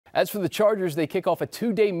As for the Chargers, they kick off a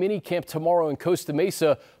 2-day mini camp tomorrow in Costa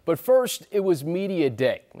Mesa. But first, it was Media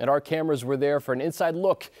Day, and our cameras were there for an inside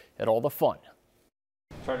look at all the fun.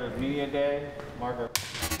 Chargers Media Day, Marker.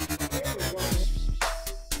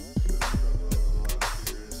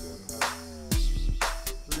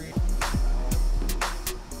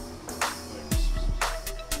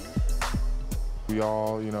 We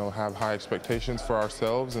all, have high expectations for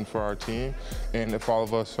ourselves and for our team. And if all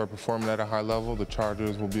of us are performing at a high level, the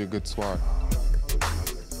Chargers will be a good squad.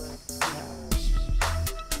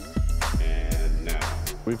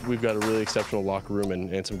 We've got a really exceptional locker room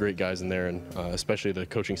and some great guys in there, and especially the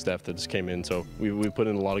coaching staff that just came in. So we put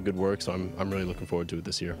in a lot of good work, so I'm really looking forward to it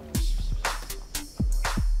this year.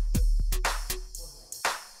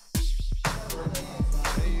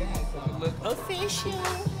 Official.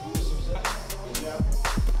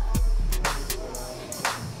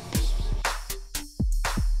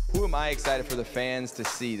 Who am I excited for the fans to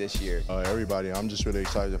see this year? Everybody. I'm just really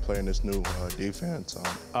excited to play in this new defense.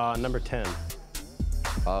 Number 10.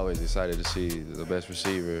 Always excited to see the best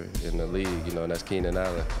receiver in the league, and that's Keenan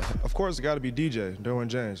Allen. Of course, it got to be DJ, Derwin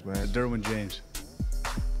James, man. Derwin James.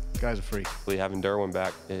 Guy's a freak. Having Derwin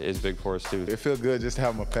back is big for us, too. It feels good just to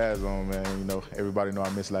have my pads on, man. Everybody know I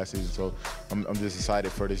missed last season, so I'm just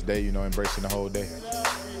excited for this day, embracing the whole day.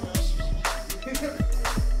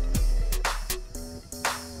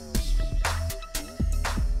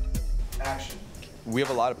 Action. We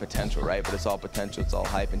have a lot of potential, right? But it's all potential, it's all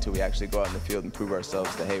hype until we actually go out in the field and prove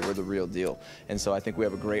ourselves that, hey, we're the real deal. And so I think we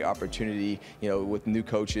have a great opportunity, with new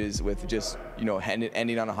coaches, with just,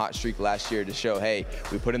 ending on a hot streak last year to show, hey,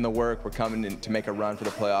 we put in the work, we're coming in to make a run for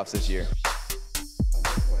the playoffs this year.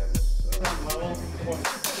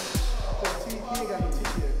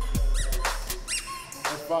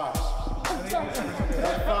 That's five.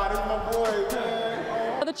 That's my boy, man.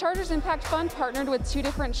 The Chargers Impact Fund partnered with 2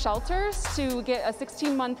 different shelters to get a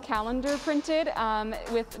 16-month calendar printed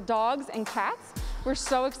with dogs and cats. We're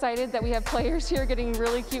so excited that we have players here getting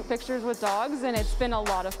really cute pictures with dogs, and it's been a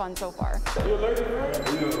lot of fun so far. You allergic, man?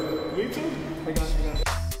 Me too.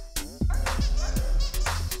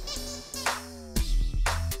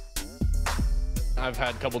 I've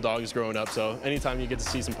had a couple dogs growing up, so anytime you get to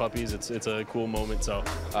see some puppies, it's a cool moment. So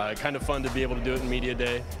kind of fun to be able to do it in Media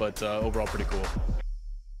Day, but overall pretty cool.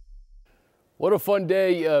 What a fun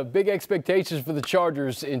day. Big expectations for the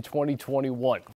Chargers in 2021.